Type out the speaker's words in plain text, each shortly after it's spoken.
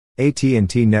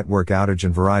AT&T network outage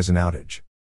and Verizon outage.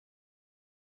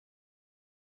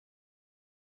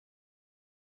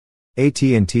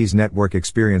 AT&T's network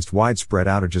experienced widespread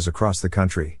outages across the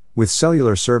country, with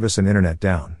cellular service and internet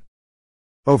down.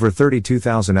 Over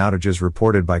 32,000 outages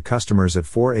reported by customers at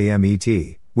 4 a.m. ET,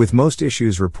 with most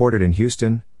issues reported in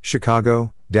Houston,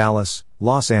 Chicago, Dallas,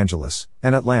 Los Angeles,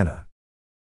 and Atlanta.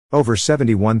 Over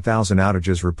 71,000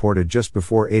 outages reported just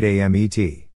before 8 a.m.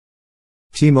 ET.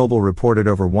 T-Mobile reported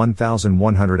over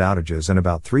 1,100 outages and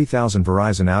about 3,000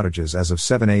 Verizon outages as of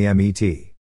 7 a.m. ET.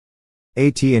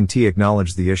 AT&T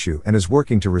acknowledged the issue and is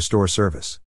working to restore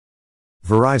service.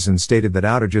 Verizon stated that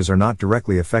outages are not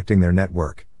directly affecting their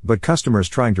network, but customers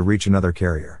trying to reach another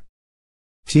carrier.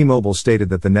 T-Mobile stated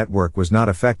that the network was not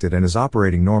affected and is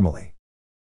operating normally.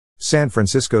 San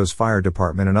Francisco's fire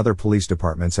department and other police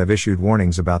departments have issued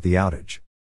warnings about the outage.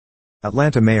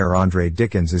 Atlanta Mayor Andre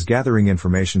Dickens is gathering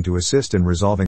information to assist in resolving